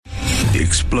The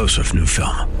explosive new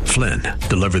film, Flynn,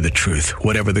 deliver the truth,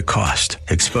 whatever the cost,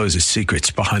 exposes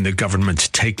secrets behind the government's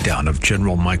takedown of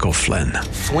General Michael Flynn.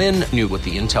 Flynn knew what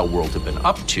the intel world had been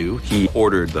up to. He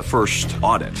ordered the first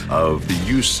audit of the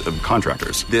use of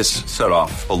contractors. This set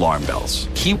off alarm bells.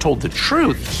 He told the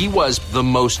truth. He was the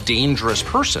most dangerous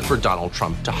person for Donald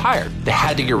Trump to hire. They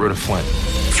had to get rid of Flynn.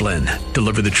 Flynn,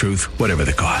 deliver the truth, whatever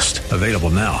the cost. Available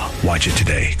now. Watch it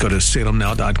today. Go to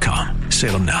salemnow.com.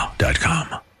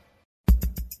 salemnow.com.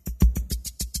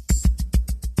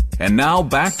 And now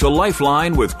back to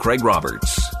Lifeline with Craig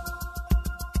Roberts.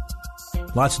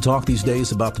 Lots of talk these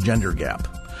days about the gender gap.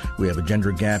 We have a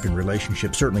gender gap in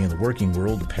relationships, certainly in the working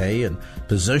world, pay and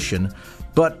position.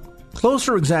 But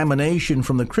closer examination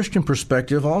from the Christian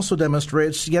perspective also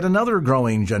demonstrates yet another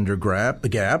growing gender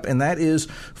gap, and that is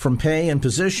from pay and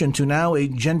position to now a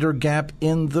gender gap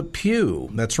in the pew.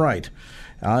 That's right.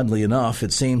 Oddly enough,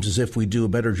 it seems as if we do a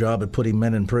better job at putting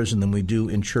men in prison than we do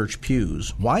in church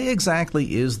pews. Why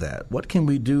exactly is that? What can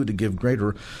we do to give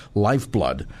greater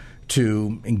lifeblood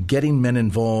to getting men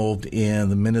involved in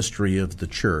the ministry of the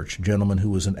church? A gentleman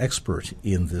who is an expert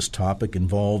in this topic,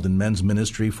 involved in men's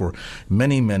ministry for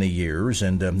many, many years,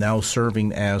 and now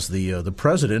serving as the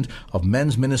president of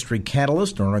Men's Ministry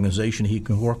Catalyst, an organization he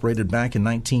incorporated back in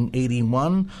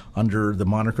 1981 under the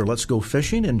moniker Let's Go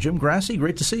Fishing. And Jim Grassi,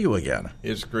 great to see you again.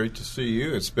 It's great to see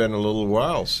you. It's been a little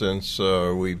while since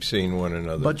we've seen one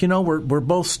another. But, you know, we're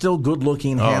both still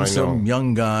good-looking, handsome,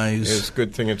 young guys. It's a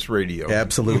good thing it's radio.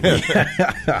 Absolutely.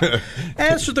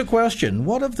 Answer the question,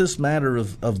 what of this matter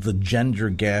of the gender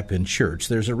gap in church?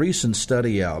 There's a recent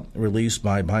study out released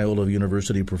by Biola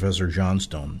University professor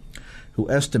Johnstone, who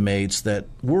estimates that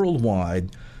worldwide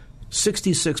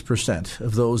 66%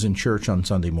 of those in church on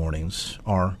Sunday mornings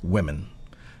are women.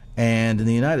 And in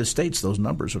the United States, those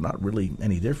numbers are not really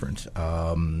any different.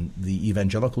 The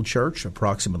evangelical church,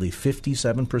 approximately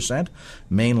 57%.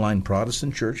 Mainline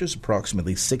Protestant churches,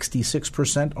 approximately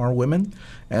 66% are women.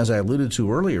 As I alluded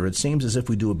to earlier, it seems as if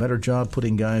we do a better job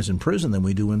putting guys in prison than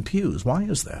we do in pews. Why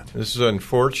is that? This is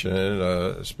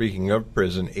unfortunate. Speaking of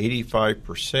prison,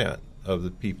 85% of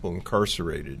the people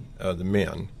incarcerated, the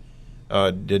men,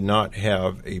 did not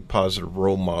have a positive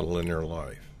role model in their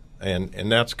life.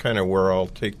 And that's kind of where I'll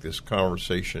take this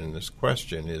conversation and this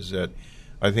question, is that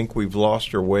I think we've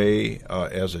lost our way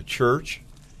as a church,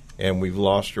 and we've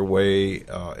lost our way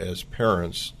as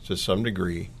parents to some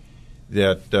degree,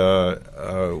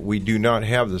 that we do not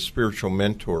have the spiritual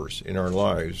mentors in our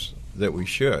lives that we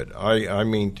should. I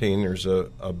maintain there's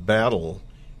a battle,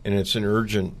 and it's an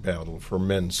urgent battle for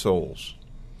men's souls.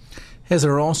 Has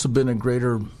there also been a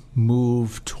greater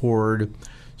move toward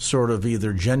sort of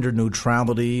either gender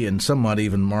neutrality, and some might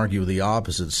even argue the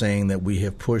opposite, saying that we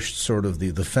have pushed sort of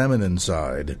the feminine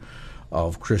side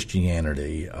of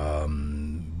Christianity,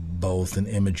 both in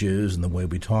images and the way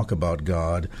we talk about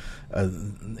God,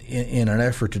 in an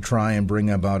effort to try and bring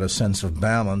about a sense of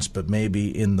balance, but maybe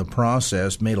in the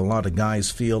process made a lot of guys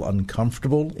feel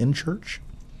uncomfortable in church?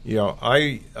 Yeah,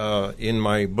 I, in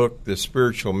my book, The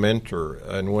Spiritual Mentor,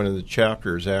 in one of the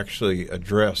chapters actually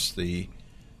addressed the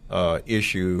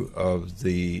issue of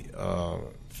the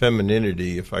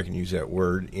femininity, if I can use that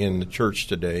word, in the church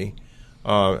today.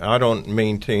 I don't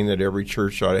maintain that every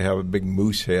church ought to have a big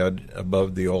moose head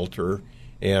above the altar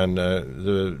and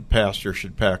the pastor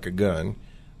should pack a gun.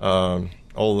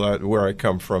 Although where I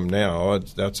come from now,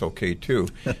 that's okay too.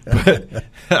 But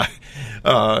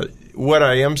what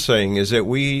I am saying is that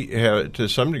we have, to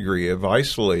some degree, have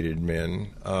isolated men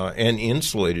and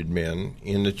insulated men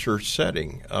in the church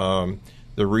setting.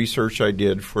 The research I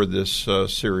did for this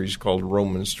series called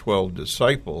Romans 12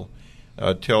 Disciple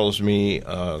tells me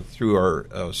through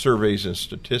our surveys and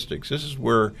statistics, this is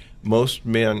where most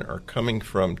men are coming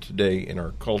from today in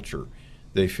our culture.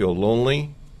 They feel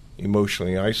lonely,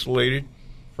 emotionally isolated,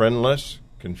 friendless,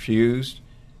 confused,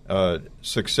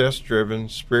 success-driven,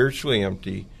 spiritually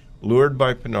empty, lured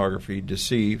by pornography,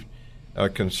 deceived,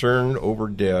 concerned over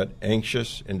debt,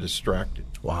 anxious, and distracted.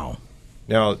 Wow.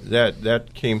 Now,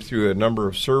 that came through a number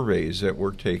of surveys that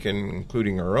were taken,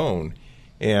 including our own.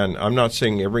 And I'm not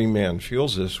saying every man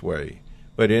feels this way,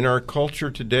 but in our culture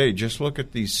today, just look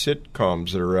at these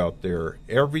sitcoms that are out there.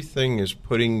 Everything is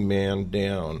putting man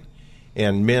down.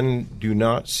 And men do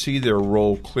not see their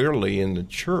role clearly in the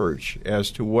church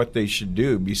as to what they should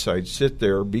do besides sit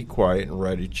there, be quiet, and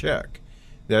write a check.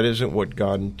 That isn't what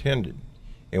God intended.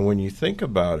 And when you think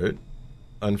about it,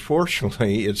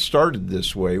 unfortunately, it started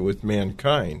this way with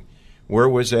mankind. Where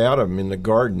was Adam in the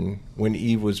garden when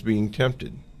Eve was being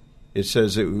tempted? It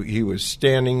says that he was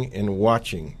standing and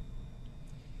watching.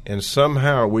 And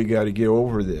somehow we got to get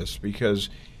over this, because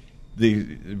the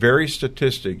very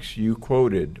statistics you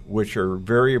quoted, which are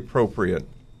very appropriate,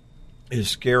 is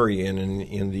scary. And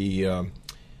in the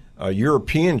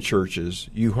European churches,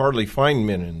 you hardly find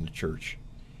men in the church.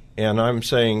 And I'm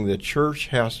saying the church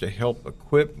has to help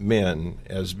equip men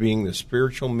as being the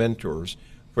spiritual mentors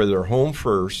for their home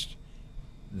first,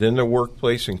 then the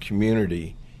workplace and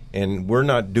community. And we're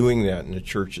not doing that in the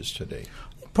churches today.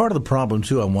 Part of the problem,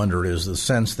 too, I wonder, is the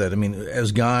sense that,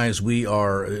 as guys, we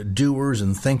are doers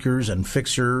and thinkers and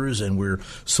fixers, and we're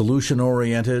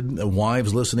solution-oriented.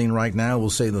 Wives listening right now will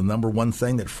say the number one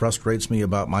thing that frustrates me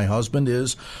about my husband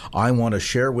is I want to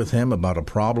share with him about a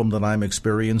problem that I'm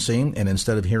experiencing, and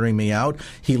instead of hearing me out,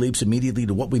 he leaps immediately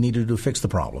to what we need to do to fix the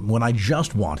problem, when I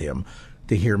just want him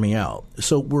to hear me out.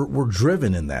 So we're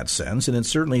driven in that sense, and it's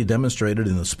certainly demonstrated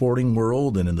in the sporting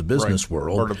world and in the business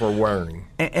world. Part of our wiring.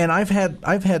 And I've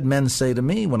had men say to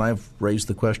me when I've raised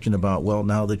the question about, well,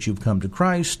 now that you've come to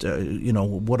Christ,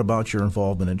 what about your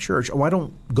involvement in church? Oh, I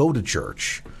don't go to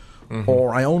church,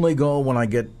 or I only go when I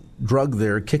get drugged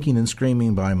there, kicking and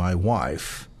screaming by my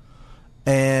wife.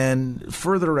 And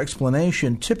further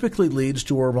explanation typically leads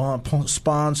to a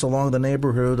response along the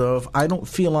neighborhood of, I don't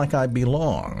feel like I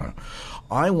belong.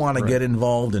 I want to get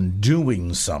involved in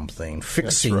doing something,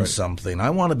 fixing something. I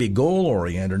want to be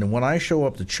goal-oriented. And when I show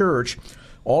up to church,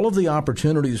 all of the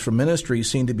opportunities for ministry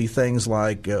seem to be things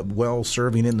like,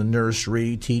 serving in the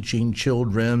nursery, teaching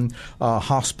children,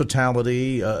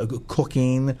 hospitality,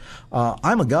 cooking.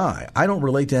 I'm a guy. I don't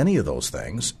relate to any of those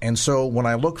things. And so when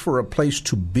I look for a place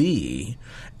to be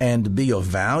and to be of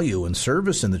value and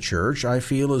service in the church, I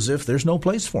feel as if there's no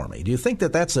place for me. Do you think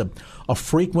that that's a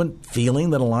frequent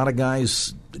feeling that a lot of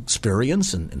guys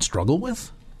experience and struggle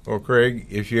with? Well, Craig,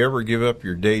 if you ever give up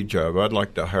your day job, I'd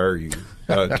like to hire you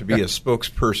to be a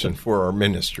spokesperson for our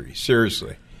ministry.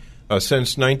 Seriously.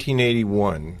 Since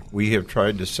 1981, we have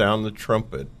tried to sound the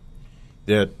trumpet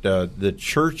that the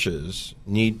churches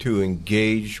need to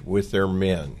engage with their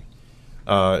men.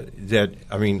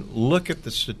 Look at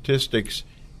the statistics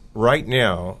right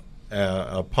now.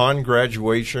 Upon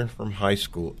graduation from high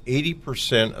school,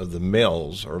 80% of the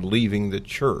males are leaving the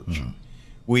church.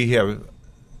 Mm-hmm.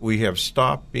 We have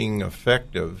stopped being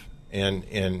effective and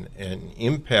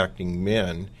impacting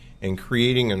men and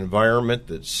creating an environment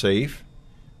that's safe,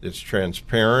 that's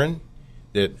transparent,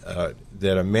 that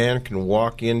a man can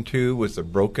walk into with the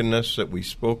brokenness that we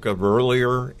spoke of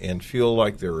earlier and feel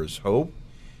like there is hope.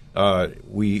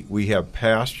 We have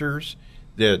pastors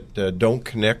that don't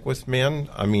connect with men.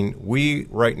 We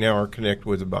right now are connected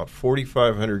with about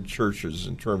 4,500 churches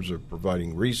in terms of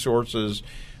providing resources,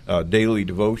 daily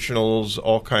devotionals,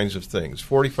 all kinds of things.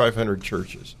 4,500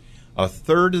 churches. A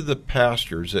third of the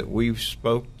pastors that we've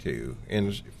spoke to,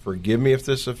 and forgive me if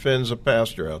this offends a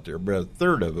pastor out there, but a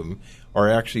third of them are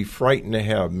actually frightened to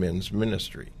have men's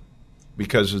ministry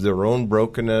because of their own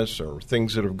brokenness or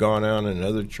things that have gone on in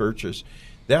other churches.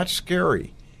 That's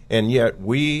scary. And yet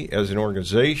we, as an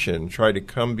organization, try to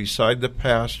come beside the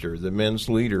pastor, the men's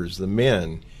leaders, the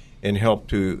men, and help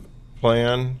to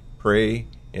plan, pray,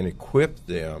 and equip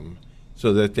them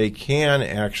so that they can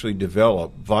actually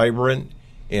develop vibrant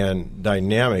and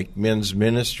dynamic men's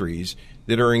ministries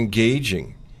that are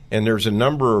engaging. And there's a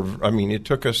number of, it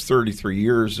took us 33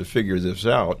 years to figure this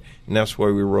out, and that's why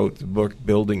we wrote the book,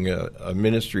 Building a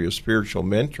Ministry of Spiritual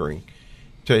Mentoring,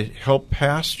 to help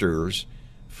pastors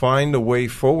find a way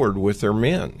forward with their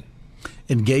men.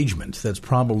 Engagement, that's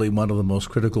probably one of the most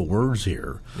critical words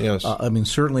here. Yes.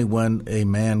 Certainly when a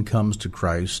man comes to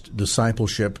Christ,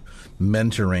 discipleship,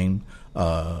 mentoring,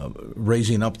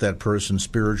 raising up that person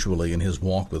spiritually in his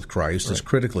walk with Christ is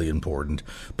critically important.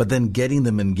 But then getting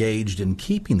them engaged and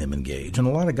keeping them engaged. And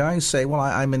a lot of guys say, well,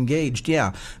 I'm engaged.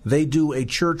 Yeah, they do a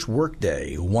church work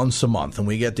day once a month, and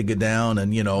we get to get down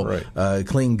and,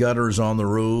 clean gutters on the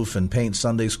roof and paint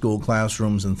Sunday school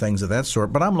classrooms and things of that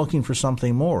sort. But I'm looking for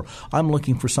something more. I'm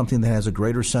looking for something that has a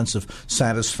greater sense of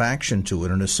satisfaction to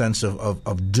it and a sense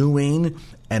of doing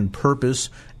and purpose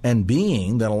and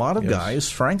being that a lot of guys,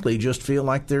 frankly, just feel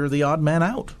like they're the odd man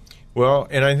out. Well,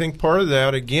 and I think part of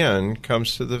that, again,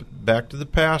 comes to back to the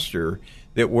pastor,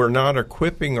 that we're not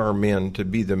equipping our men to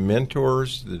be the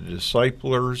mentors, the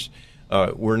disciplers.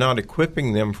 We're not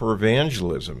equipping them for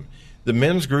evangelism. The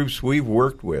men's groups we've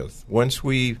worked with, once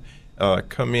we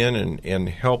come in and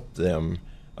help them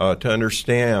to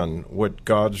understand what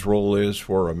God's role is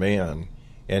for a man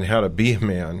and how to be a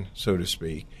man, so to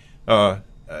speak, that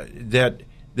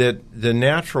the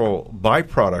natural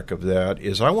byproduct of that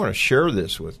is I want to share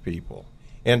this with people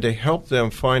and to help them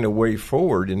find a way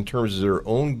forward in terms of their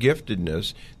own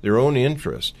giftedness, their own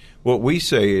interest. What we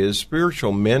say is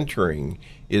spiritual mentoring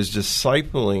is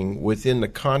discipling within the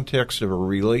context of a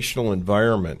relational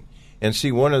environment. And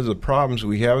see, one of the problems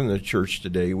we have in the church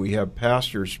today, we have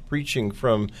pastors preaching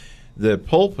from the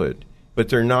pulpit, but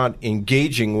they're not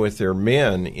engaging with their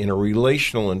men in a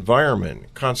relational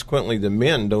environment. Consequently, the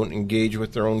men don't engage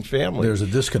with their own family. There's a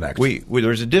disconnect.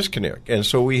 There's a disconnect. And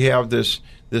so we have this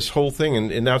whole thing,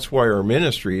 and that's why our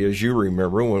ministry, as you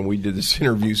remember, when we did this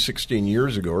interview 16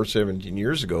 years ago or 17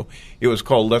 years ago, it was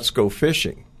called Let's Go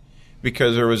Fishing.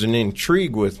 Because there was an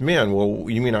intrigue with men. Well,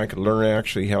 you mean I could learn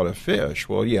actually how to fish?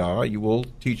 Well, yeah, you will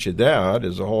teach you that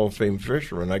as a Hall of Fame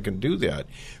fisherman. I can do that.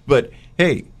 But,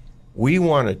 hey, we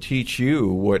want to teach you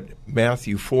what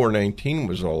Matthew 4:19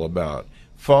 was all about.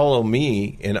 Follow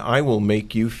me, and I will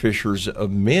make you fishers of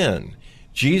men.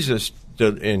 Jesus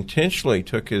intentionally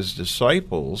took his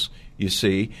disciples, you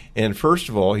see, and first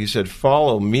of all, he said,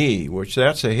 follow me, which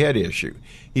that's a head issue.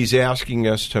 He's asking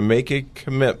us to make a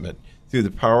commitment through the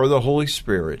power of the Holy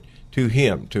Spirit to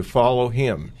him, to follow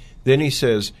him. Then he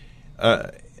says,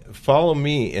 follow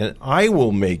me, and I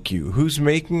will make you. Who's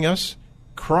making us?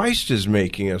 Christ is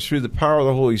making us through the power of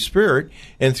the Holy Spirit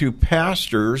and through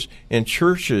pastors and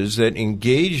churches that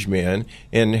engage men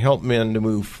and help men to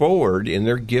move forward in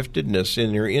their giftedness,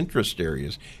 in their interest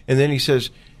areas. And then he says,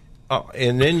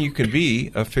 and then you can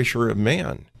be a fisher of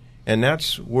man. And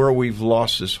that's where we've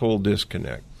lost this whole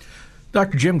disconnect.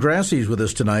 Dr. Jim Grassi is with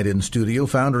us tonight in studio,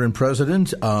 founder and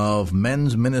president of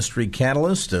Men's Ministry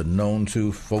Catalyst, known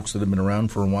to folks that have been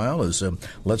around for a while as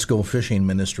Let's Go Fishing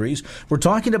Ministries. We're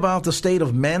talking about the state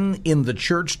of men in the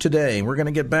church today. We're going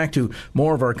to get back to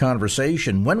more of our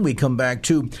conversation when we come back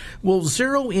to, we'll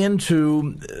zero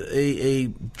into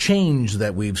a change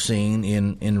that we've seen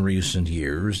in recent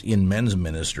years in men's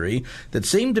ministry that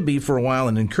seemed to be for a while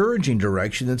an encouraging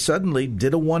direction that suddenly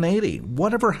did a 180.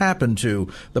 Whatever happened to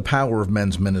the power of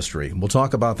men's ministry? We'll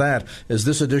talk about that as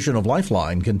this edition of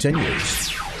Lifeline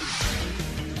continues.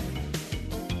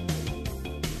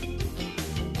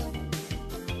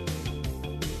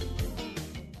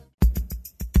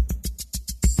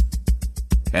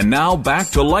 And now back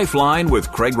to Lifeline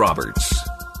with Craig Roberts.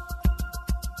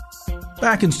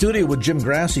 Back in studio with Jim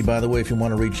Grassi. By the way, if you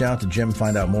want to reach out to Jim,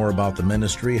 find out more about the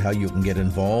ministry, how you can get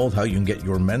involved, how you can get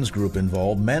your men's group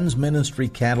involved,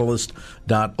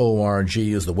 mensministrycatalyst.org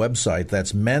is the website.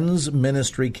 That's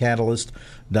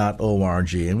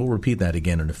mensministrycatalyst.org. And we'll repeat that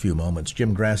again in a few moments.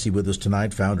 Jim Grassi with us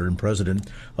tonight, founder and president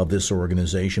of this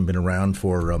organization, been around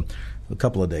for a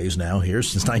couple of days now here,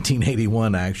 since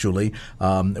 1981 actually,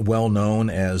 well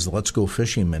known as the Let's Go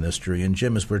Fishing Ministry. And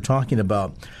Jim, as we're talking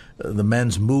about the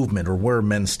men's movement or where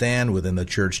men stand within the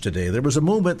church today, there was a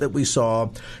movement that we saw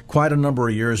quite a number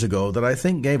of years ago that I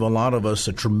think gave a lot of us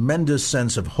a tremendous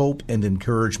sense of hope and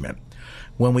encouragement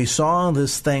when we saw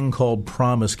this thing called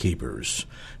Promise Keepers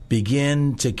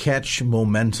begin to catch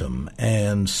momentum.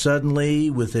 And suddenly,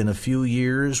 within a few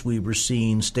years, we were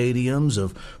seeing stadiums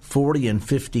of 40 and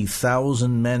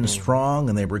 50,000 men strong,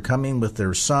 and they were coming with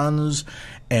their sons.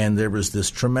 And there was this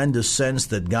tremendous sense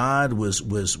that God was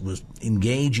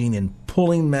engaging in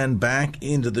pulling men back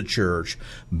into the church,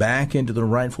 back into the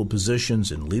rightful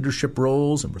positions in leadership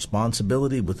roles and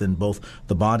responsibility within both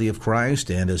the body of Christ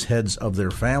and as heads of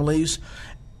their families.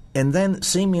 And then,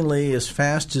 seemingly as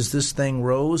fast as this thing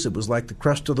rose, it was like the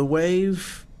crest of the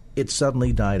wave, it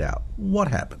suddenly died out. What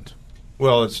happened?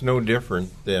 Well, it's no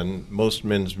different than most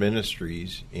men's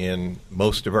ministries in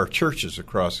most of our churches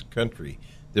across the country.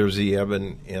 There's the ebb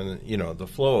and the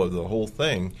flow of the whole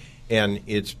thing, and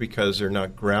it's because they're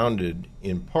not grounded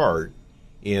in part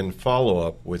in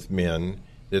follow-up with men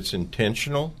that's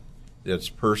intentional, that's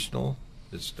personal,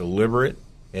 that's deliberate,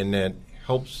 and that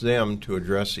helps them to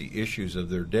address the issues of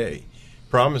their day.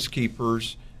 Promise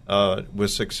Keepers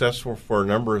was successful for a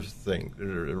number of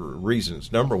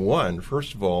reasons. Number one,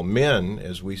 first of all, men,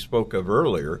 as we spoke of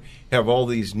earlier, have all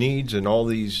these needs and all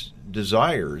these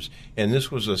desires, and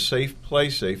this was a safe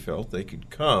place they felt they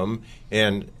could come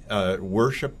and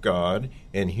worship God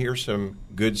and hear some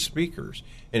good speakers.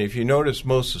 And if you notice,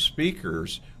 most of the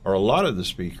speakers, or a lot of the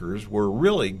speakers, were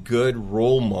really good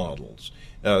role models.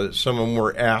 Some of them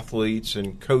were athletes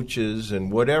and coaches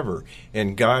and whatever,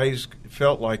 and guys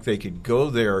felt like they could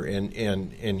go there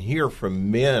and hear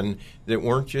from men that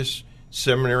weren't just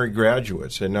seminary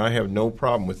graduates. And I have no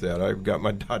problem with that. I've got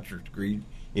my doctorate degree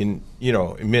in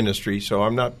ministry, so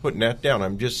I'm not putting that down.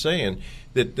 I'm just saying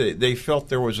that they felt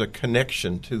there was a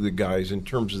connection to the guys in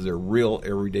terms of their real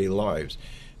everyday lives.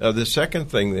 The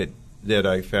second thing that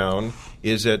I found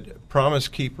is that Promise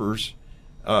Keepers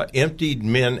emptied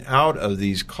men out of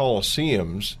these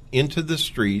coliseums into the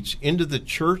streets, into the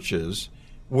churches,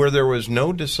 where there was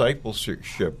no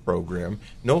discipleship program,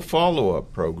 no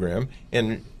follow-up program,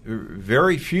 and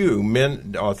very few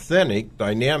authentic,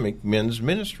 dynamic men's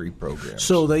ministry programs.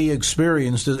 So they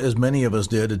experienced, as many of us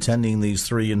did, attending these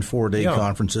 3- and 4-day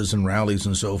conferences and rallies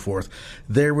and so forth.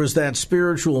 There was that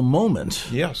spiritual moment.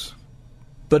 Yes.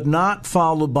 But not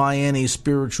followed by any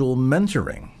spiritual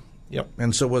mentoring. Yep.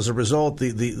 And so as a result,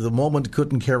 the moment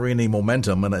couldn't carry any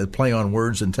momentum, and a play on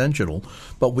words intentional,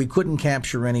 but we couldn't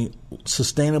capture any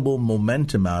sustainable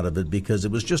momentum out of it because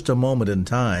it was just a moment in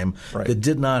time that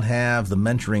did not have the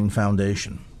mentoring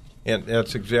foundation. And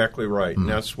that's exactly right. And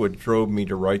that's what drove me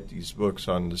to write these books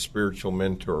on the spiritual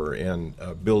mentor and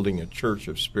building a church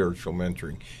of spiritual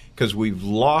mentoring. Because we've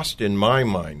lost, in my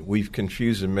mind, we've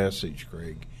confused the message,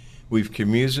 Greg. We've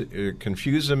confused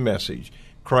the message.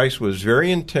 Christ was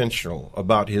very intentional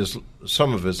about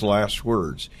some of his last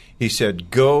words. He said,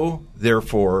 "Go,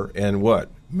 therefore, and what?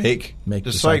 Make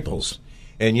disciples."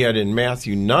 And yet in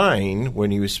Matthew 9, when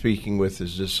he was speaking with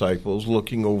his disciples,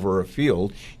 looking over a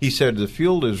field, he said, "The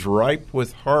field is ripe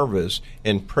with harvest,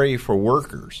 and pray for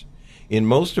workers." In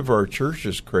most of our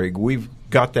churches, Craig, we've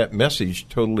got that message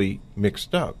totally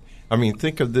mixed up. I mean,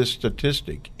 think of this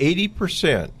statistic.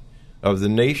 80% of the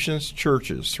nation's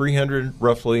churches,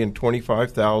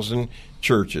 325,000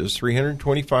 churches,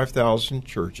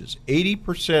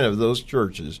 80% of those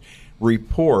churches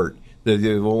report that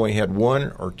they've only had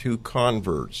 1 or 2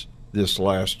 converts this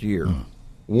last year.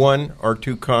 1 or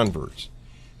 2 converts.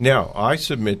 Now, I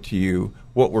submit to you,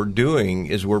 what we're doing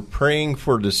is we're praying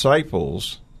for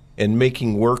disciples and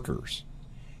making workers.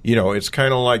 You know, it's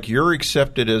kind of like you're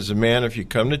accepted as a man if you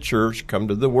come to church, come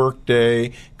to the work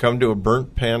day, come to a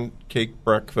burnt pancake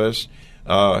breakfast,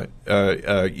 attend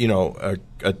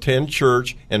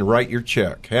church and write your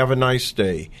check. Have a nice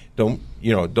day.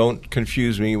 Don't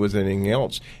confuse me with anything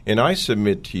else. And I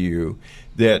submit to you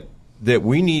that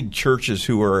we need churches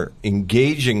who are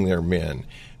engaging their men,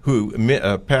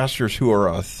 pastors who are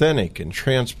authentic and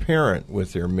transparent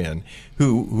with their men,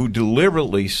 who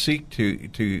deliberately seek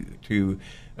to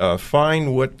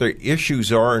find what the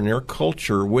issues are in their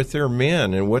culture with their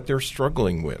men and what they're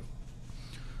struggling with.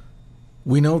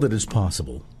 We know that it's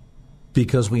possible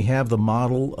because we have the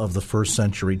model of the first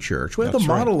century church. We have the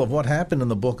model of what happened in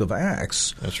the book of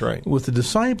Acts. That's right. With the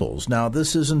disciples. Now,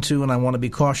 this isn't to, and I want to be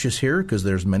cautious here because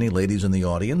there's many ladies in the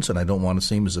audience, and I don't want to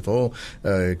seem as if,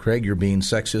 Craig, you're being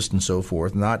sexist and so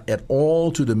forth. Not at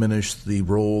all to diminish the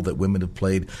role that women have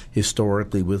played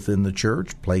historically within the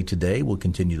church, play today, will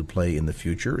continue to play in the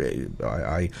future.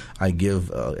 I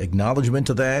give acknowledgement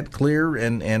to that, clear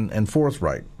and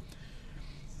forthright.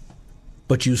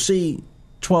 But you see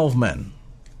 12 men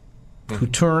who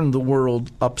turned the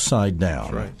world upside down.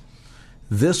 That's right.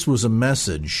 This was a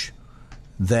message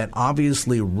that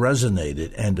obviously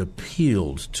resonated and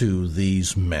appealed to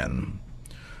these men.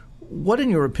 What, in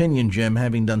your opinion, Jim,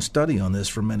 having done study on this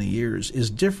for many years, is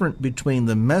different between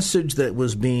the message that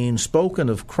was being spoken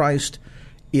of Christ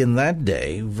in that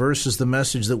day versus the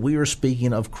message that we are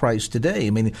speaking of Christ today?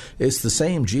 I mean, it's the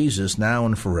same Jesus now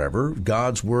and forever.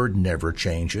 God's word never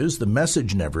changes. The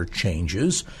message never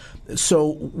changes.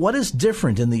 So what is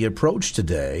different in the approach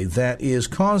today that is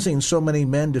causing so many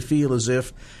men to feel as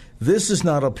if this is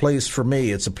not a place for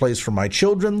me. It's a place for my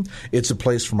children. It's a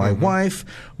place for my wife.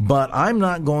 But I'm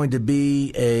not going to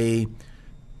be a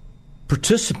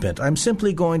participant. I'm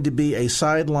simply going to be a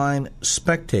sideline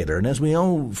spectator. And as we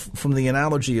know from the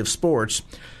analogy of sports,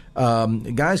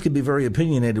 guys can be very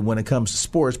opinionated when it comes to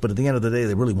sports, but at the end of the day,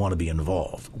 they really want to be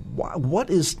involved. What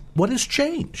has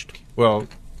changed? Well,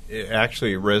 it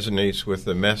actually resonates with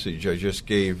the message I just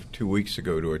gave 2 weeks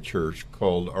ago to a church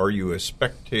called, "Are you a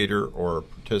spectator or a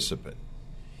participant?"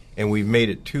 And we've made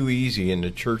it too easy in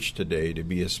the church today to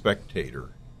be a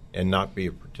spectator and not be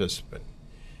a participant.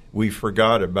 We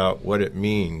forgot about what it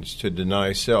means to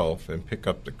deny self and pick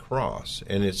up the cross.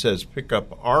 And it says pick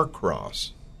up our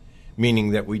cross, meaning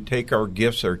that we take our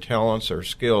gifts, our talents, our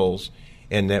skills,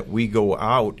 and that we go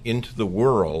out into the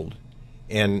world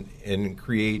and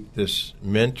create this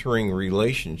mentoring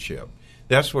relationship.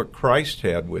 That's what Christ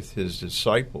had with his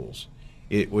disciples.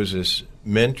 It was this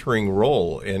mentoring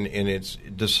role, and it's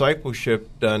discipleship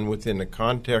done within the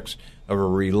context of a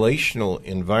relational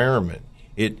environment.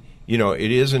 It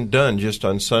isn't done just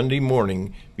on Sunday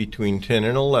morning between 10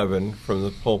 and 11 from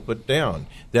the pulpit down.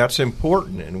 That's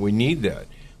important, and we need that.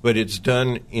 But it's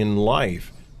done in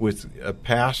life with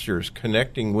pastors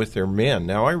connecting with their men.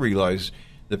 Now, I realize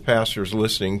the pastors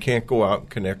listening can't go out and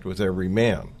connect with every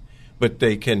man, but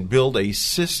they can build a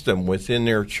system within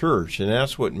their church, and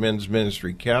that's what Men's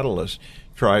Ministry Catalyst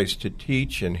tries to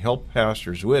teach and help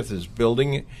pastors with, is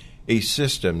building a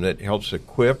system that helps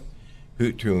equip,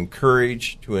 to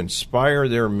encourage, to inspire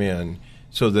their men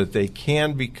so that they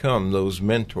can become those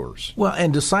mentors. Well,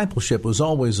 and discipleship was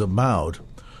always about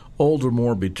older,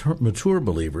 more mature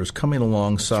believers coming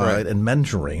alongside and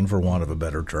mentoring, for want of a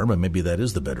better term, and maybe that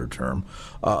is the better term,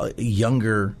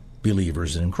 younger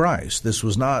believers in Christ. This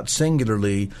was not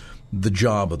singularly the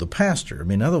job of the pastor. I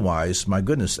mean, otherwise, my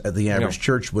goodness, the average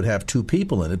church would have 2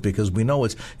 people in it, because we know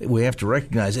we have to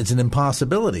recognize it's an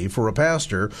impossibility for a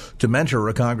pastor to mentor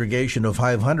a congregation of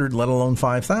 500, let alone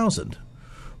 5,000.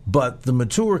 But the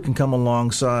mature can come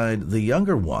alongside the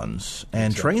younger ones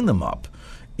and train them up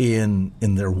in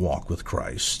their walk with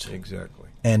Christ. Exactly.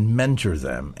 And mentor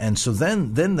them. And so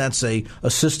then that's a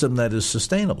system that is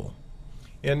sustainable.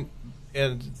 And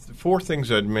 4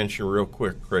 things I'd mention real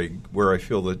quick, Craig, where I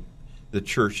feel that the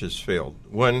church has failed.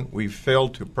 1, we've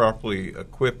failed to properly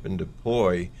equip and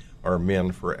deploy our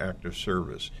men for active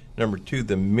service. Number 2,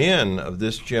 the men of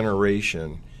this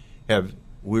generation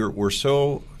we're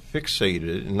so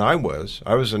fixated, and I was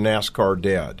a NASCAR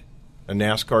dad. A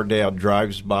NASCAR dad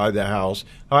drives by the house.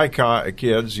 Hi,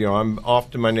 kids. I'm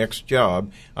off to my next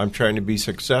job. I'm trying to be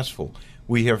successful.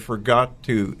 We have forgot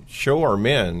to show our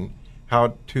men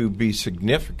how to be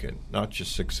significant, not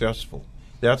just successful.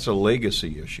 That's a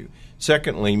legacy issue.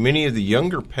 Secondly, many of the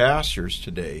younger pastors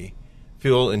today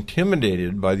feel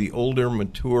intimidated by the older,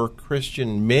 mature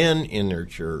Christian men in their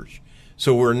church.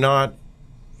 So we're not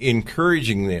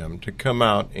encouraging them to come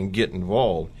out and get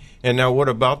involved. And now what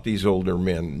about these older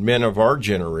men of our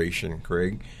generation,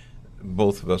 Craig,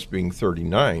 both of us being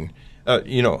 39,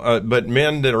 but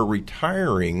men that are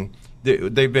retiring,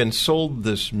 they've been sold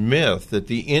this myth that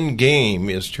the end game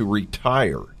is to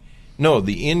retire. No,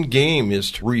 the end game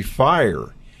is to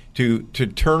refire, to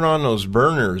turn on those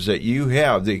burners that you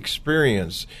have, the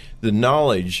experience, the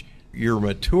knowledge, your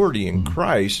maturity in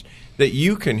Christ, that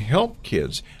you can help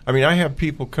kids. I mean, I have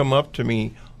people come up to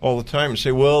me all the time and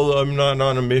say, well, I'm not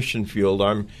on a mission field.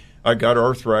 I got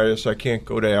arthritis. I can't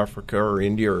go to Africa or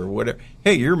India or whatever.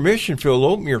 Hey, your mission field,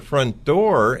 open your front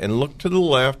door and look to the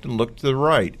left and look to the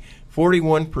right.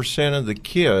 41% of the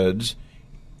kids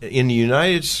in the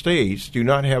United States do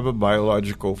not have a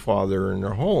biological father in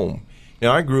their home.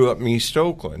 Now, I grew up in East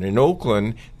Oakland. In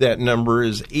Oakland, that number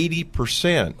is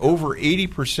 80%. Over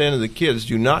 80% of the kids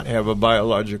do not have a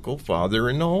biological father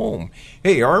in the home.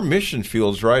 Hey, our mission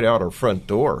field's right out our front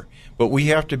door, but we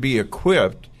have to be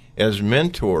equipped as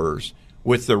mentors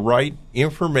with the right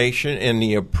information and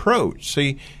the approach.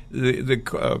 See, the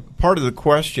part of the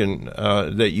question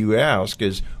that you ask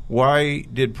is, why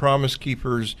did Promise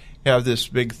Keepers have this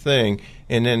big thing,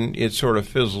 and then it sort of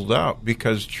fizzled out?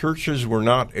 Because churches were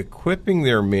not equipping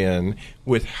their men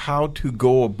with how to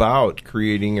go about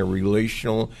creating a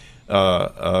relational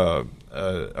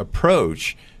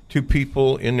approach to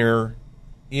people in their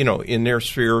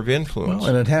sphere of influence. Well,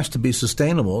 and it has to be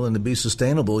sustainable, and to be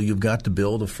sustainable, you've got to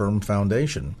build a firm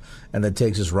foundation, and that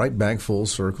takes us right back full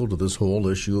circle to this whole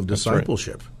issue of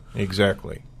discipleship. Right.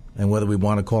 Exactly. And whether we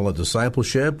want to call it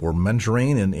discipleship or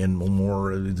mentoring in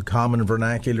more common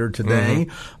vernacular today,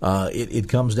 it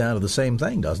comes down to the same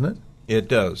thing, doesn't it? It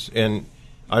does. And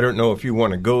I don't know if you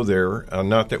want to go there,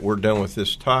 not that we're done with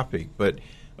this topic, but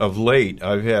of late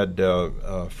I've had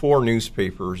 4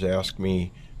 newspapers ask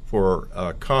me for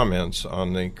comments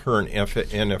on the current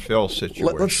NFL situation.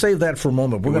 Let's save that for a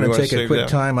moment. We're going to take a quick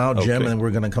time out, Jim, okay, and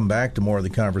we're going to come back to more of the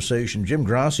conversation. Jim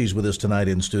Grassi is with us tonight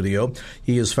in studio.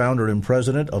 He is founder and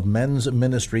president of Men's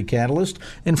Ministry Catalyst.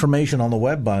 Information on the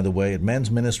web, by the way, at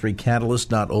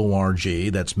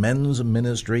mensministrycatalyst.org. That's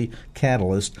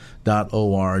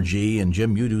mensministrycatalyst.org. And,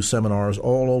 Jim, you do seminars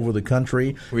all over the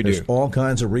country. There's all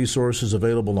kinds of resources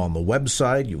available on the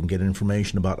website. You can get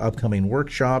information about upcoming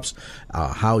workshops,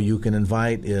 how you can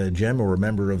invite Jim or a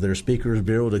member of their speakers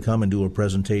bureau to come and do a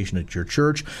presentation at your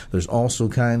church. There's also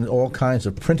all kinds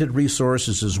of printed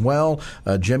resources as well.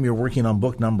 Jim, you're working on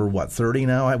book number, 30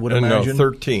 now, I would imagine? No,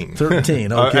 13.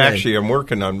 13, okay. Actually, I'm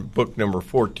working on book number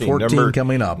 14. 14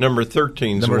 coming up. Number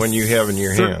 13 is the one you have in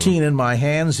your hand. 13 in my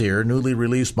hands here, newly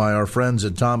released by our friends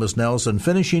at Thomas Nelson.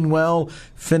 Finishing Well,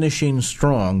 Finishing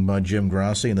Strong by Jim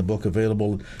Grassi, and the book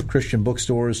available at Christian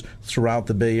bookstores throughout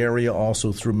the Bay Area,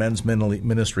 also through Men's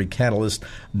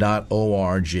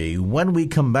Catalyst.org. When we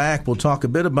come back, we'll talk a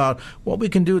bit about what we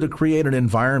can do to create an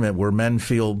environment where men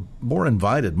feel more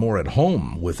invited, more at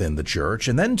home within the church.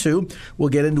 And then, too, we'll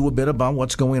get into a bit about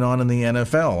what's going on in the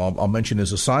NFL. I'll mention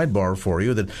as a sidebar for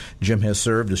you that Jim has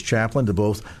served as chaplain to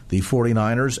both the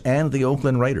 49ers and the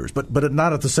Oakland Raiders, but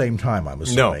not at the same time, I'm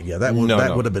assuming. No. Yeah, that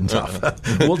would have been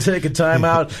tough. We'll take a time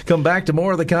out, come back to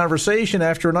more of the conversation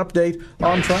after an update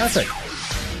on traffic.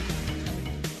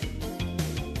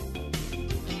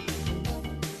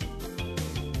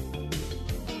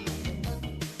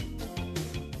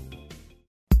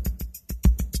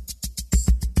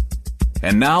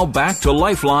 And now back to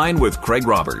Lifeline with Craig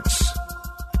Roberts.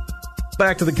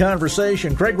 Back to the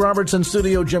conversation. Craig Roberts in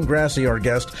studio, Jim Grassi, our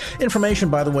guest. Information,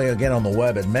 by the way, again on the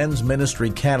web at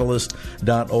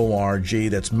mensministrycatalyst.org.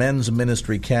 That's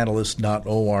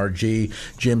mensministrycatalyst.org.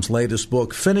 Jim's latest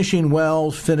book, Finishing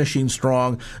Well, Finishing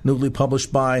Strong, newly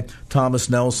published by Thomas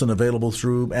Nelson, available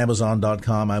through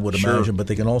Amazon.com, I would imagine, but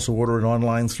they can also order it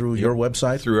online through your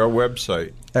website? Through our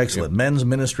website. Excellent.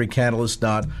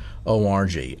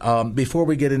 Mensministrycatalyst.org. Before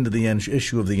we get into the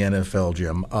issue of the NFL,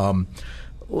 Jim,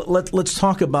 let's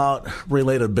talk about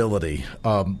relatability.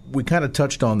 We kind of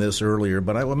touched on this earlier,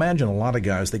 but I imagine a lot of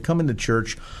guys, they come into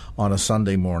church on a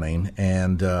Sunday morning,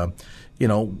 and,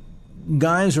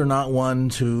 guys are not one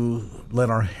to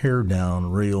let our hair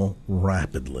down real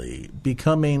rapidly.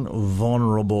 Becoming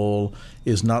vulnerable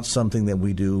is not something that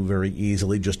we do very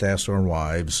easily. Just ask our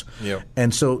wives. Yep.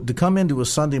 And so to come into a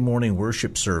Sunday morning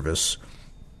worship service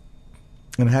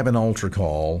and have an altar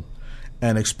call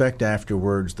and expect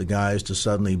afterwards the guys to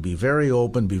suddenly be very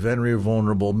open, be very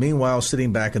vulnerable. Meanwhile,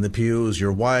 sitting back in the pews,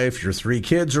 your wife, your 3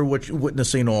 kids are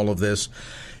witnessing all of this.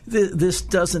 This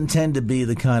doesn't tend to be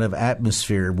the kind of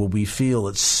atmosphere where we feel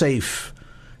it's safe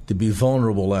to be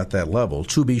vulnerable at that level.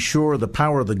 To be sure, the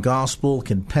power of the gospel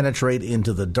can penetrate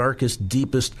into the darkest,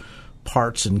 deepest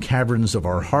parts and caverns of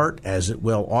our heart, as it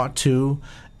well ought to,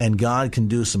 and God can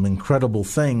do some incredible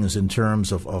things in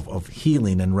terms of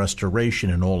healing and restoration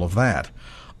and all of that.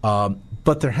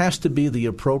 But there has to be the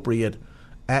appropriate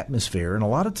atmosphere, and a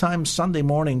lot of times Sunday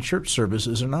morning church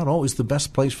services are not always the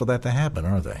best place for that to happen,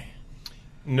 are they?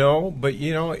 No, but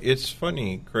it's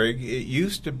funny, Craig. It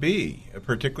used to be,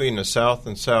 particularly in the South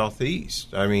and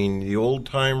Southeast. I mean, the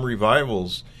old-time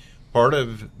revivals, part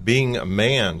of being a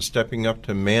man, stepping up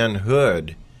to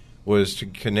manhood, was to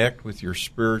connect with your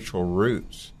spiritual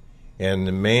roots. And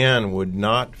the man would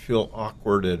not feel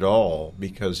awkward at all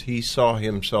because he saw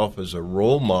himself as a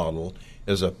role model,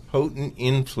 as a potent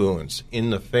influence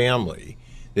in the family,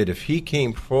 that if he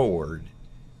came forward,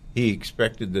 he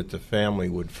expected that the family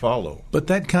would follow. But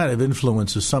that kind of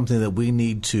influence is something that we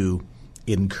need to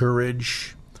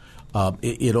encourage.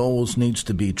 It always needs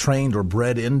to be trained or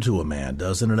bred into a man,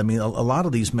 doesn't it? I mean, a lot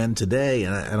of these men today,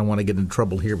 and I don't want to get in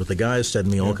trouble here, but the guys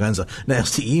sending me all kinds of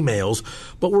nasty emails,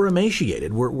 but we're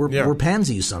emaciated. We're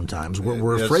pansies sometimes.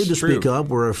 We're afraid to speak up.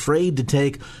 We're afraid to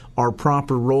take our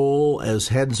proper role as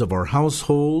heads of our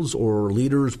households or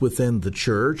leaders within the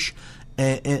church.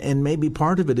 And maybe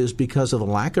part of it is because of the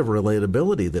lack of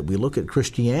relatability, that we look at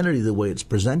Christianity the way it's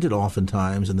presented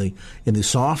oftentimes in the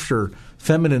softer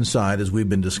feminine side, as we've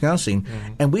been discussing,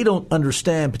 and we don't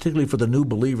understand, particularly for the new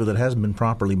believer that hasn't been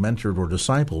properly mentored or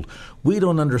discipled, we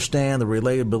don't understand the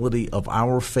relatability of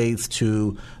our faith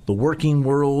to the working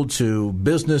world, to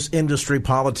business, industry,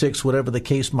 politics, whatever the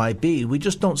case might be. We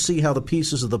just don't see how the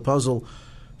pieces of the puzzle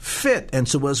fit, and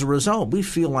so as a result, we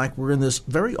feel like we're in this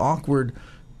very awkward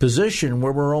position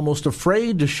where we're almost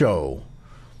afraid to show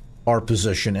our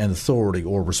position and authority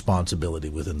or responsibility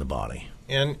within the body.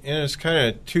 And it's kind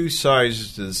of two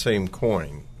sides to the same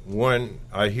coin. One,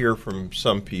 I hear from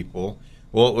some people,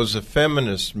 well, it was a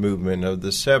feminist movement of the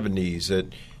 70s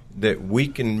that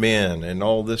weakened men and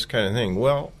all this kind of thing.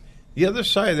 Well, the other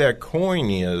side of that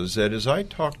coin is that as I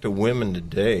talk to women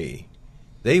today,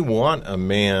 they want a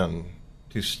man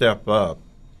to step up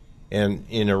and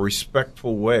in a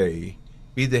respectful way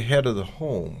be the head of the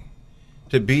home,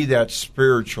 to be that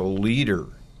spiritual leader.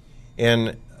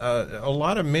 And a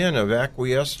lot of men have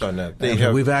acquiesced on that.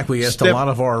 We've acquiesced a lot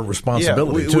of our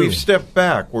responsibility, too. We've stepped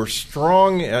back. We're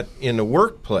strong in the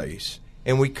workplace,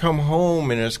 and we come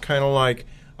home, and it's kind of like,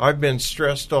 I've been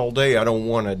stressed all day. I don't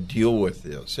want to deal with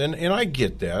this. And I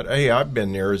get that. Hey, I've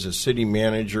been there as a city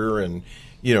manager and,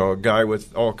 a guy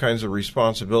with all kinds of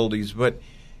responsibilities. But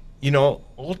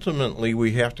ultimately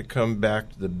we have to come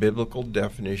back to the biblical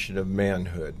definition of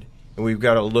manhood. And we've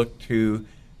got to look to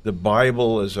the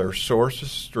Bible as our source of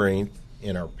strength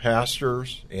in our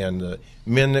pastors and the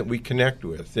men that we connect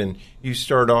with. And you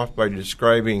start off by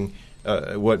describing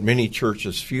what many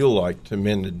churches feel like to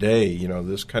men today,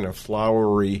 this kind of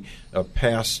flowery,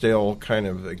 pastel kind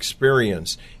of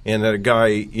experience, and that a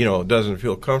guy, doesn't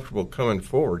feel comfortable coming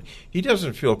forward. He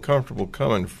doesn't feel comfortable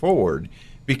coming forward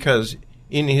because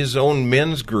in his own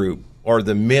men's group or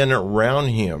the men around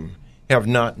him have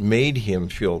not made him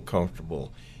feel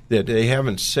comfortable, that they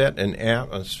haven't set an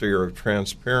atmosphere of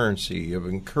transparency, of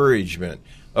encouragement,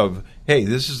 of, hey,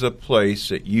 this is a place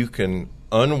that you can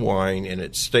unwind and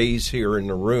it stays here in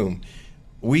the room.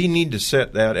 We need to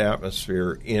set that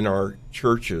atmosphere in our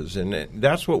churches, and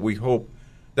that's what we hope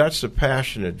that's the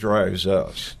passion that drives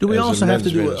us. Do we as also a have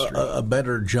to men's do ministry. a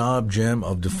better job, Jim,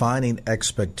 of defining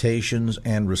expectations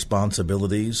and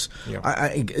responsibilities? Yeah.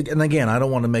 And again, I don't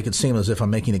want to make it seem as if I'm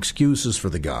making excuses for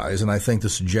the guys, and I think to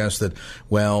suggest that,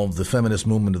 well, the feminist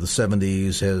movement of the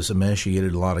 70s has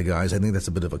emaciated a lot of guys, I think that's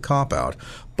a bit of a cop-out.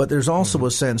 But there's also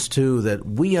a sense, too, that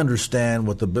we understand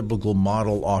what the biblical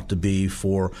model ought to be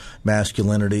for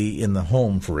masculinity in the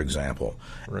home, for example.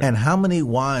 Right. And how many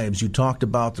wives, you talked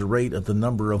about the rate of the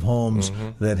number of homes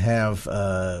that have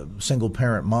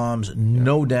single-parent moms,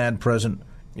 no dad present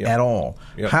at all.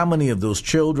 Yep. How many of those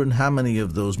children, how many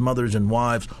of those mothers and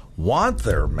wives want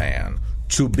their man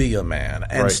to be a man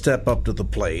and step up to the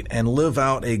plate and live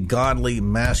out a godly,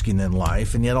 masculine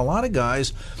life? And yet a lot of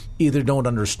guys either don't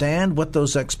understand what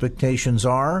those expectations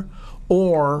are,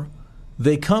 or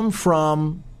they come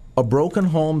from a broken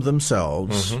home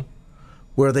themselves,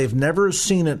 where they've never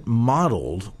seen it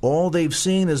modeled. All they've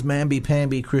seen is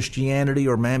mamby-pamby Christianity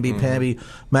or mamby-pamby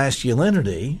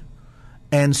masculinity,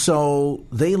 and so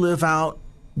they live out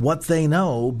what they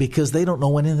know because they don't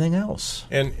know anything else.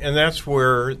 And that's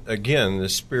where, again, the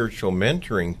spiritual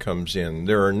mentoring comes in.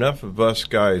 There are enough of us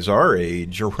guys our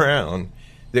age around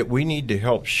that we need to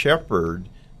help shepherd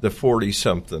the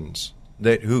 40-somethings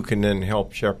who can then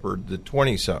help shepherd the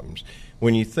 20-somethings.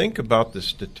 When you think about the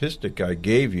statistic I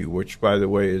gave you, which, by the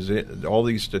way, all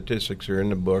these statistics are in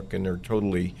the book and they're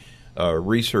totally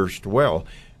researched well,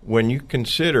 when you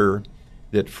consider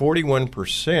that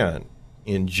 41%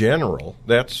 in general,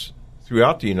 that's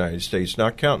throughout the United States,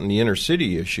 not counting the inner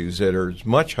city issues that are a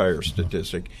much higher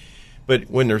statistic, but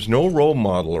when there's no role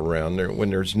model around,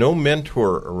 when there's no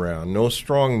mentor around, no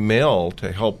strong male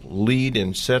to help lead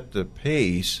and set the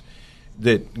pace,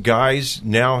 that guys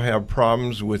now have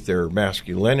problems with their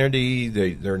masculinity.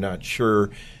 They're not sure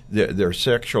their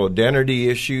sexual identity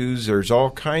issues. There's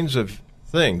all kinds of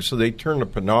things. So they turn to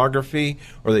pornography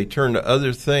or they turn to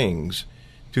other things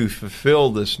to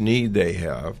fulfill this need they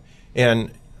have.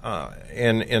 And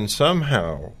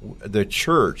somehow the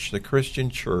church, the Christian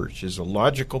church, is a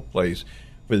logical place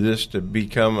for this to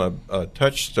become a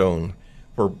touchstone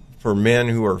for men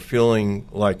who are feeling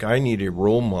like I need a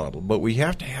role model. But we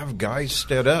have to have guys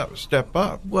step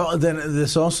up. Well, then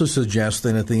this also suggests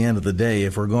that at the end of the day,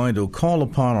 if we're going to call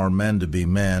upon our men to be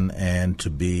men and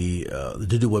to be to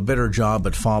do a better job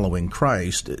at following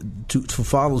Christ, to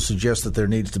follow suggests that there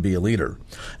needs to be a leader.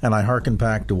 And I hearken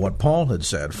back to what Paul had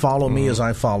said, follow me as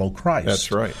I follow Christ.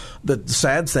 That's right. The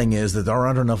sad thing is that there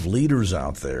aren't enough leaders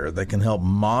out there that can help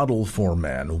model for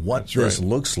men what this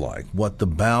looks like, what the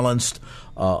balanced,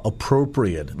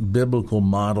 appropriate biblical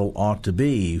model ought to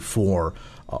be for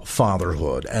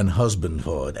fatherhood and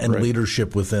husbandhood and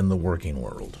leadership within the working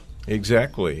world.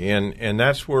 Exactly. And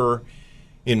that's where,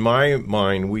 in my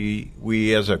mind,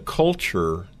 we as a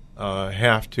culture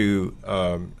have to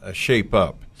shape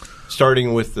up,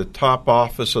 starting with the top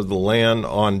office of the land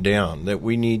on down, that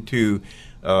we need to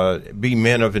be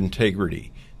men of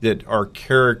integrity, that our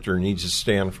character needs to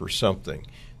stand for something,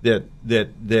 that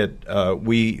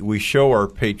we show our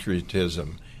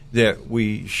patriotism, that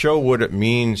we show what it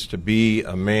means to be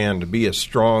a man, to be a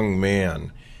strong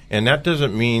man. And that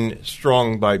doesn't mean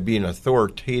strong by being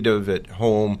authoritative at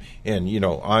home and,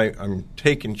 I'm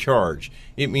taking charge.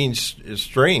 It means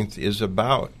strength is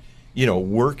about,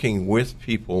 working with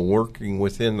people, working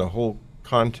within the whole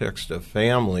context of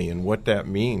family and what that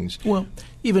means. Well,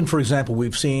 even, for example,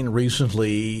 we've seen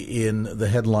recently in the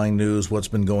headline news what's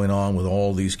been going on with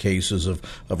all these cases of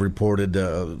reported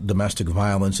domestic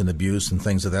violence and abuse and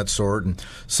things of that sort. And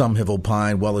some have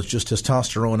opined, well, it's just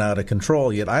testosterone out of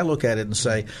control. Yet I look at it and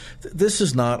say, this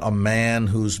is not a man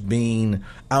who's being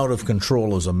out of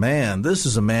control as a man. This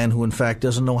is a man who, in fact,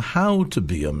 doesn't know how to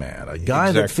be a man. A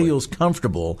guy that feels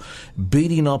comfortable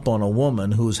beating up on a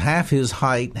woman who's half his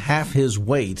height, half his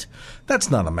weight.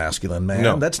 That's not a masculine man.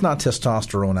 No. That's not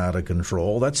testosterone out of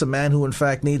control. That's a man who, in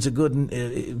fact, needs a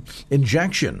good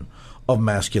injection of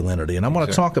masculinity. And I want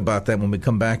to talk about that when we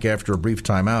come back after a brief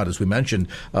time out. As we mentioned,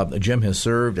 Jim has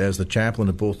served as the chaplain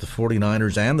of both the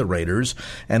 49ers and the Raiders,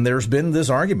 and there's been this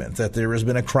argument that there has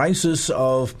been a crisis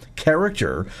of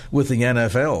character with the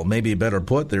NFL. Maybe better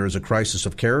put, there is a crisis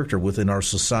of character within our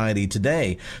society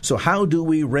today. So how do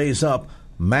we raise up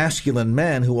masculine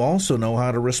men who also know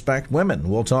how to respect women?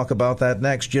 We'll talk about that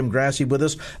next. Jim Grassi with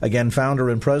us, again,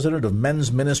 founder and president of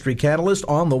Men's Ministry Catalyst,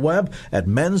 on the web at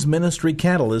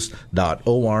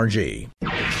mensministrycatalyst.org.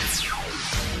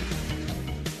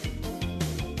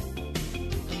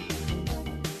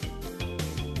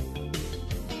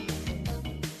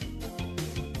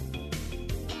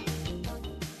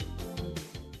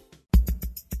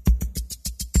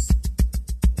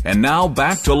 And now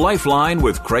back to Lifeline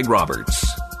with Craig Roberts.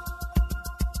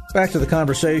 Back to the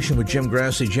conversation with Jim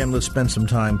Grassi. Jim, let's spend some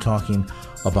time talking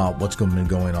about what's been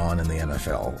going on in the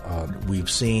NFL. We've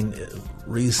seen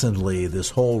recently this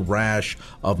whole rash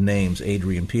of names,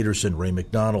 Adrian Peterson, Ray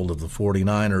McDonald of the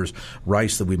 49ers,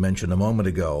 Rice that we mentioned a moment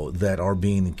ago, that are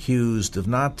being accused of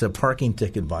not parking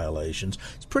ticket violations.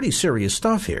 It's pretty serious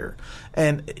stuff here.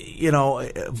 And, you know,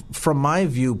 from my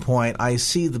viewpoint, I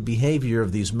see the behavior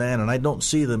of these men, and I don't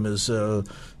see them as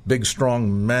big,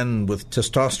 strong men with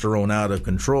testosterone out of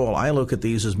control. I look at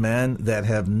these as men that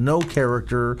have no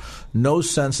character, no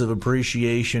sense of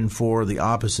appreciation for the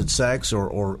opposite sex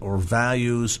or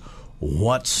values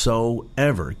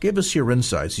whatsoever. Give us your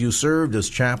insights. You served as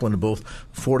chaplain to both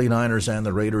 49ers and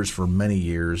the Raiders for many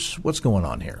years. What's going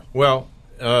on here? Well,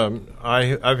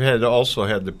 I've also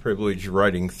had the privilege of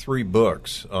writing 3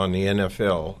 books on the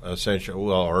NFL,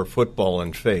 essentially, or football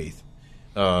and faith.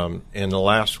 And the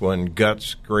last one,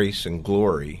 Guts, Grace, and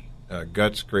Glory.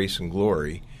 Guts, Grace, and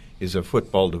Glory is a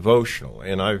football devotional.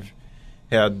 And I've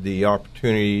had the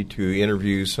opportunity to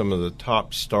interview some of the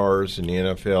top stars in the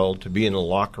NFL, to be in the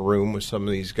locker room with some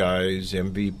of these guys,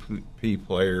 MVP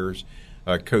players,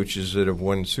 coaches that have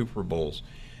won Super Bowls.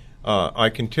 I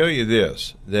can tell you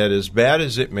this, that as bad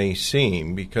as it may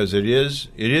seem, because it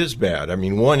is bad. I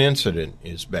mean, one incident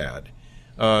is bad.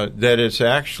 That it's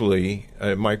actually,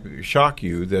 it might shock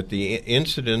you, that the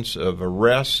incidence of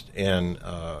arrest and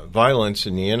violence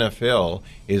in the NFL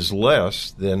is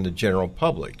less than the general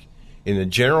public. In the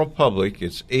general public,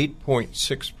 it's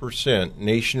 8.6%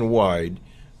 nationwide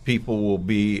people will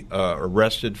be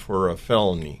arrested for a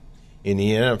felony. In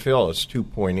the NFL, it's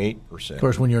 2.8%. Of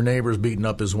course, when your neighbor's beating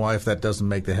up his wife, that doesn't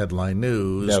make the headline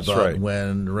news. That's right.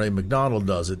 When Ray McDonald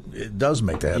does it, it does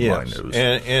make the headline news.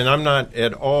 And I'm not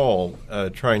at all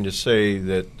trying to say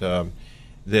that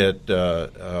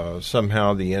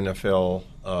somehow the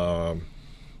NFL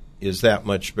is that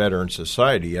much better in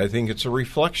society. I think it's a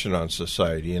reflection on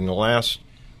society. In the last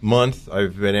month,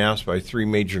 I've been asked by 3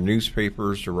 major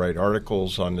newspapers to write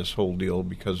articles on this whole deal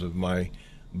because of my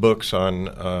books on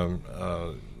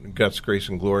Guts, Grace,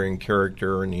 and Glory and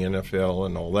character in the NFL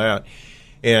and all that.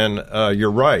 And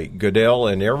you're right, Goodell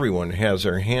and everyone has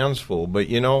their hands full. But,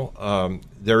 you know,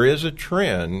 there is a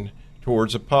trend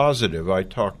towards a positive. I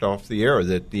talked off the air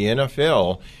that the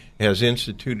NFL has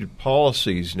instituted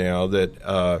policies now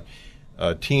that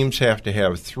teams have to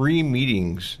have 3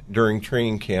 meetings during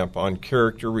training camp on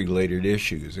character-related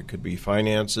issues. It could be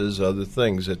finances, other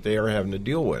things that they are having to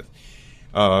deal with.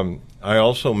 I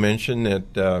also mentioned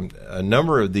that a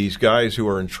number of these guys who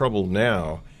are in trouble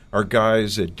now are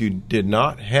guys that did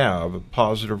not have a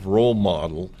positive role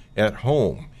model at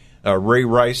home. Ray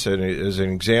Rice, as an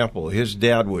example, his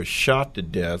dad was shot to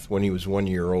death when he was 1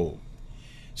 year old.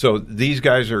 So these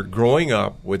guys are growing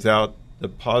up without the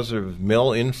positive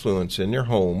male influence in their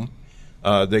home.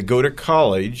 They go to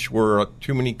college, where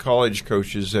too many college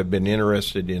coaches have been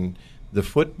interested in the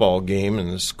football game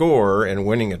and the score and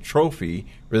winning a trophy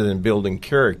rather than building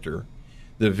character.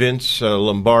 The Vince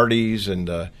Lombardis and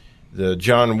the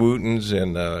John Wootens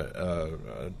and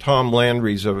Tom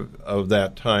Landrys of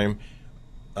that time,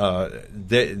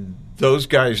 those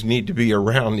guys need to be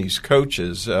around these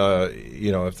coaches,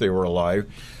 if they were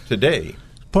alive today.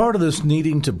 Part of this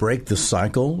needing to break the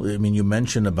cycle, I mean, you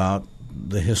mentioned about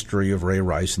the history of Ray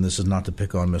Rice, and this is not to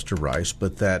pick on Mr. Rice,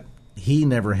 but that he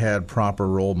never had proper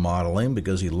role modeling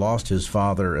because he lost his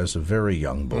father as a very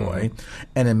young boy. Mm-hmm.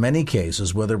 And in many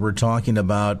cases, whether we're talking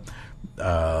about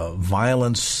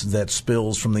violence that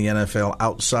spills from the NFL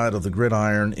outside of the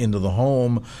gridiron into the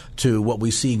home to what we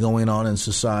see going on in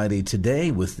society today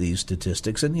with these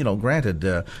statistics. And,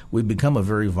 granted, we've become a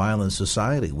very violent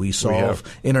society. We solve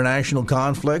international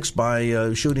conflicts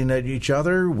by shooting at each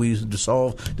other. We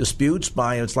solve disputes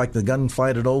by, it's like the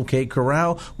gunfight at OK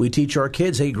Corral. We teach our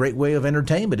kids, hey, great way of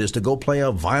entertainment is to go play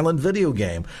a violent video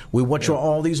game. We watch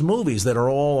all these movies that are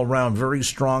all around very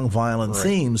strong violent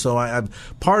themes. So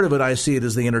part of it, I see it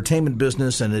as the entertainment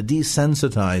business and a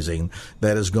desensitizing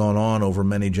that has gone on over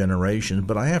many generations.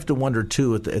 But I have to wonder,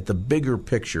 too, at the bigger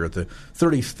picture, at the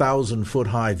 30,000-foot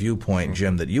high viewpoint,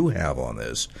 Jim, that you have on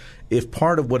this, if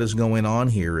part of what is going on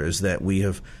here is that we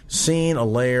have seen a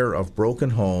layer of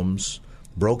broken homes,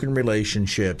 broken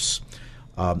relationships,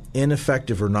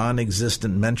 ineffective or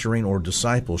non-existent mentoring or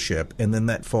discipleship, and then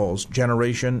that falls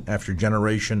generation after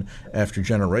generation after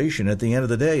generation. At the end of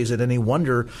the day, is it any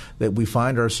wonder that we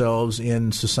find ourselves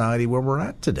in society where we're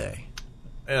at today?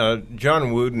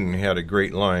 John Wooden had a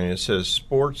great line. It says,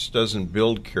 sports doesn't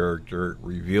build character, it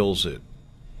reveals it.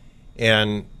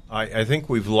 And I think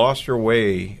we've lost our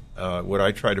way what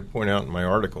I try to point out in my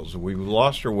articles. We've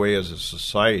lost our way as a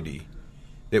society,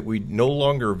 that we no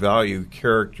longer value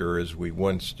character as we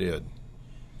once did.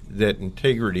 That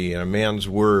integrity and a man's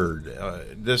word,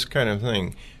 this kind of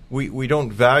thing, we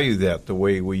don't value that the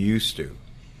way we used to.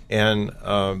 And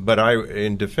but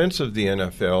in defense of the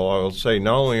NFL, I will say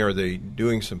not only are they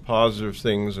doing some positive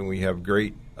things, and we have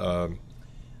great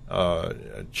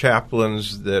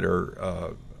chaplains that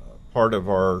are part of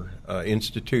our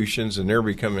institutions, and they're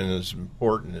becoming as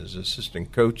important as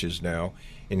assistant coaches now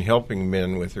in helping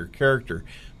men with their character.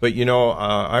 But,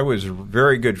 I was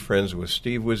very good friends with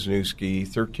Steve Wisniewski,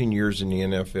 13 years in the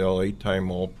NFL, 8-time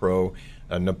All-Pro,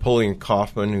 Napoleon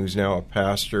Kaufman, who's now a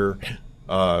pastor,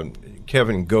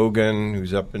 Kevin Gogan,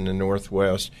 who's up in the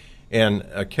Northwest. And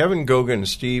Kevin Gogan and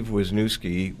Steve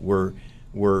Wisniewski were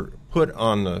put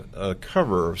on the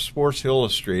cover of Sports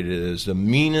Illustrated as the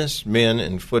meanest men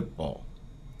in football.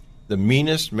 The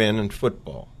meanest men in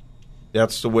football.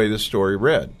 That's the way the story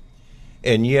read.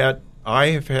 And yet, I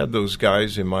have had those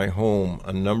guys in my home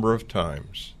a number of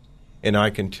times, and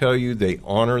I can tell you they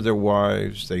honor their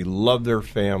wives, they love their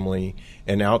family,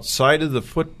 and outside of the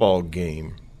football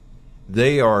game,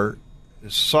 they are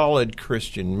solid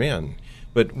Christian men.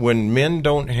 But when men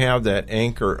don't have that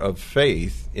anchor of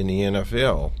faith in the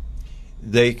NFL,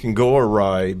 they can go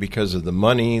awry because of the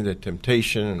money, the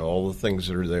temptation, and all the things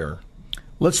that are there.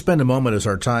 Let's spend a moment as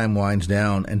our time winds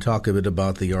down and talk a bit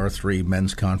about the R3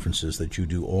 men's conferences that you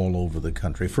do all over the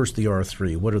country. First, the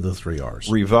R3. What are the 3 R's?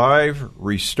 Revive,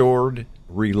 Restored,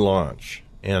 Relaunch.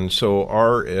 And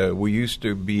so we used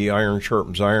to be Iron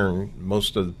Sharpens Iron.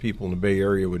 Most of the people in the Bay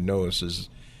Area would know us as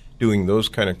doing those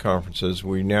kind of conferences.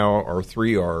 We now are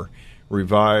 3R,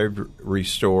 Revive,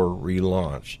 Restore,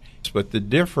 Relaunch. But the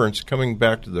difference, coming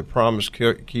back to the Promise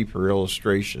Keeper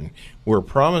illustration, where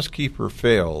Promise Keeper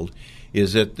failed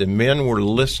is that the men were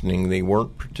listening, they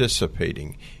weren't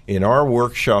participating. In our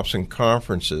workshops and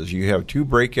conferences, you have two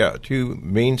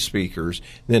main speakers,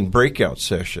 then breakout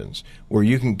sessions where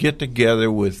you can get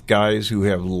together with guys who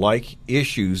have like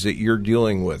issues that you're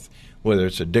dealing with, whether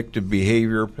it's addictive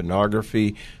behavior,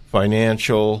 pornography,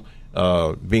 financial,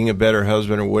 being a better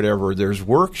husband or whatever. There's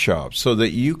workshops so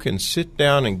that you can sit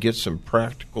down and get some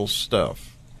practical stuff.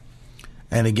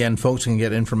 And again, folks can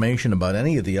get information about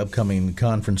any of the upcoming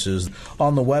conferences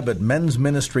on the web at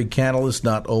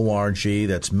mensministrycatalyst.org.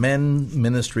 That's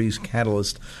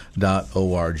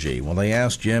menministriescatalyst.org. Well, they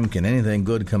asked Jim, can anything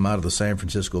good come out of the San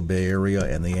Francisco Bay Area?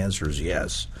 And the answer is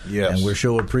yes. Yes. And we're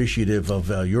so appreciative of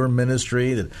your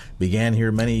ministry that began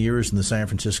here many years in the San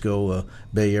Francisco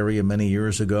Bay Area many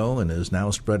years ago and is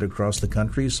now spread across the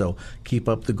country. So keep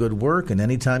up the good work. And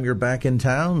anytime you're back in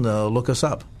town, look us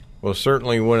up. Well,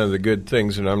 certainly one of the good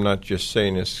things, and I'm not just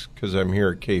saying this because I'm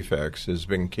here at KFAX, has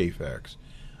been KFAX.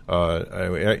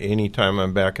 Anytime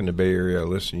I'm back in the Bay Area, I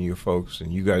listen to you folks,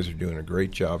 and you guys are doing a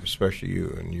great job, especially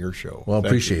you and your show. Well,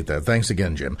 appreciate that. Thanks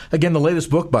again, Jim. Again, the latest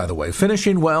book, by the way,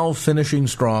 Finishing Well, Finishing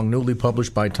Strong, newly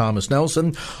published by Thomas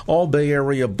Nelson, all Bay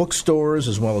Area bookstores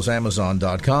as well as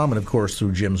Amazon.com, and, of course,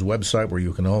 through Jim's website where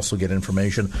you can also get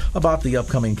information about the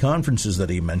upcoming conferences that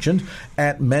he mentioned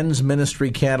at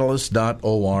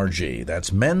mensministrycatalyst.org.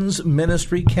 That's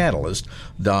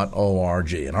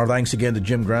mensministrycatalyst.org. And our thanks again to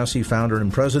Jim Grassi, founder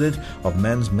and president of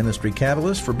Men's Ministry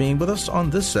Catalyst, for being with us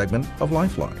on this segment of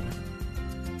Lifeline.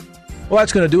 Well,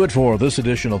 that's going to do it for this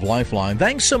edition of Lifeline.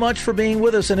 Thanks so much for being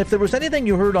with us. And if there was anything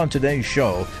you heard on today's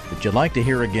show that you'd like to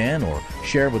hear again or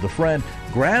share with a friend,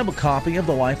 grab a copy of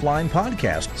the Lifeline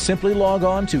podcast. Simply log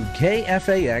on to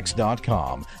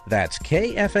KFAX.com. That's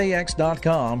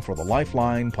KFAX.com for the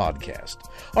Lifeline podcast.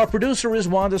 Our producer is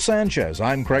Wanda Sanchez.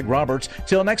 I'm Craig Roberts.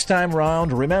 Till next time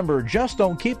round, remember, just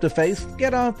don't keep the faith.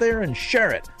 Get out there and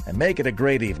share it and make it a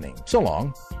great evening. So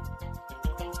long.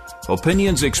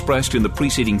 Opinions expressed in the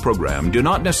preceding program do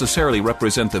not necessarily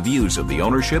represent the views of the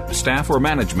ownership, staff, or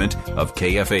management of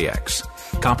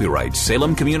KFAX. Copyright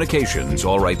Salem Communications,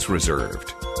 all rights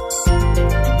reserved.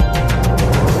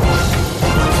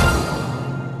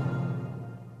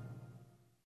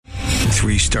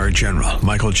 3-star General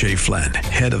Michael J. Flynn,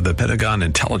 head of the Pentagon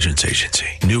Intelligence Agency,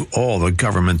 knew all the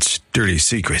government's dirty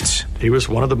secrets. He was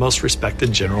one of the most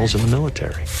respected generals in the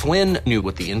military. Flynn knew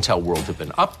what the intel world had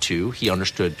been up to. He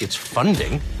understood its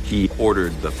funding. He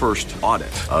ordered the first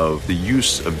audit of the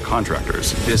use of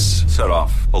contractors. This set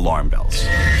off alarm bells.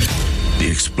 The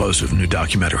explosive new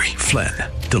documentary, Flynn,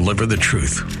 Deliver the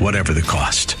Truth, Whatever the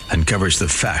Cost, uncovers the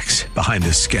facts behind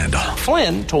this scandal.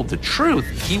 Flynn told the truth.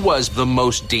 He was the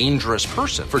most dangerous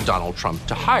person for Donald Trump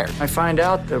to hire. I find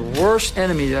out the worst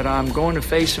enemy that I'm going to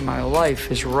face in my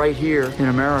life is right here in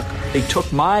America. They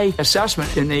took my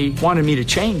assessment and they wanted me to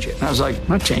change it. And I was like, I'm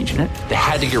not changing it. They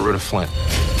had to get rid of Flynn.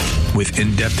 With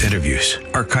in-depth interviews,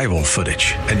 archival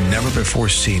footage, and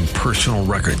never-before-seen personal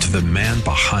records of the man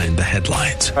behind the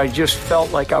headlines. I just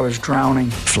felt like I was drowning.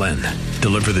 Flynn,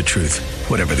 Deliver the Truth,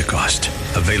 Whatever the Cost.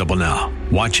 Available now.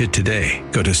 Watch it today.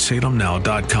 Go to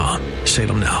salemnow.com.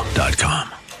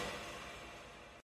 salemnow.com.